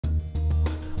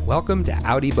Welcome to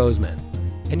Audi Bozeman,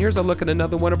 and here's a look at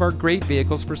another one of our great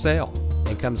vehicles for sale.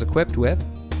 It comes equipped with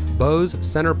Bose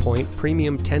Centerpoint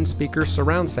Premium 10-speaker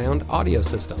surround sound audio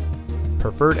system,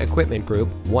 Preferred Equipment Group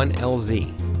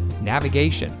 1LZ,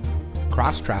 navigation,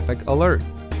 cross-traffic alert,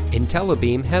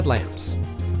 IntelliBeam headlamps,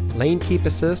 lane keep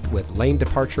assist with lane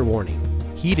departure warning,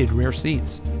 heated rear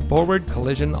seats, forward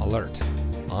collision alert,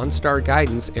 OnStar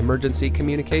guidance emergency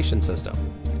communication system,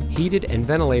 heated and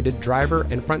ventilated driver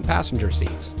and front passenger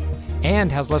seats,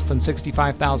 and has less than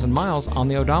 65,000 miles on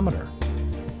the odometer.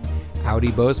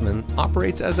 Audi Bozeman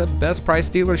operates as a best price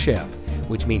dealership,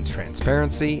 which means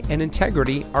transparency and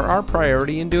integrity are our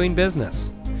priority in doing business.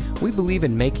 We believe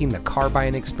in making the car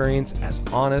buying experience as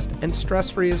honest and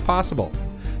stress-free as possible.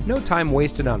 No time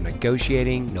wasted on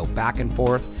negotiating, no back and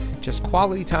forth, just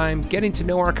quality time getting to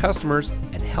know our customers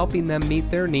and helping them meet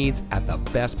their needs at the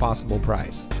best possible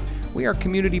price. We are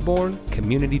community born,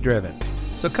 community driven.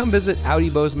 So come visit Audi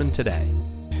Bozeman today.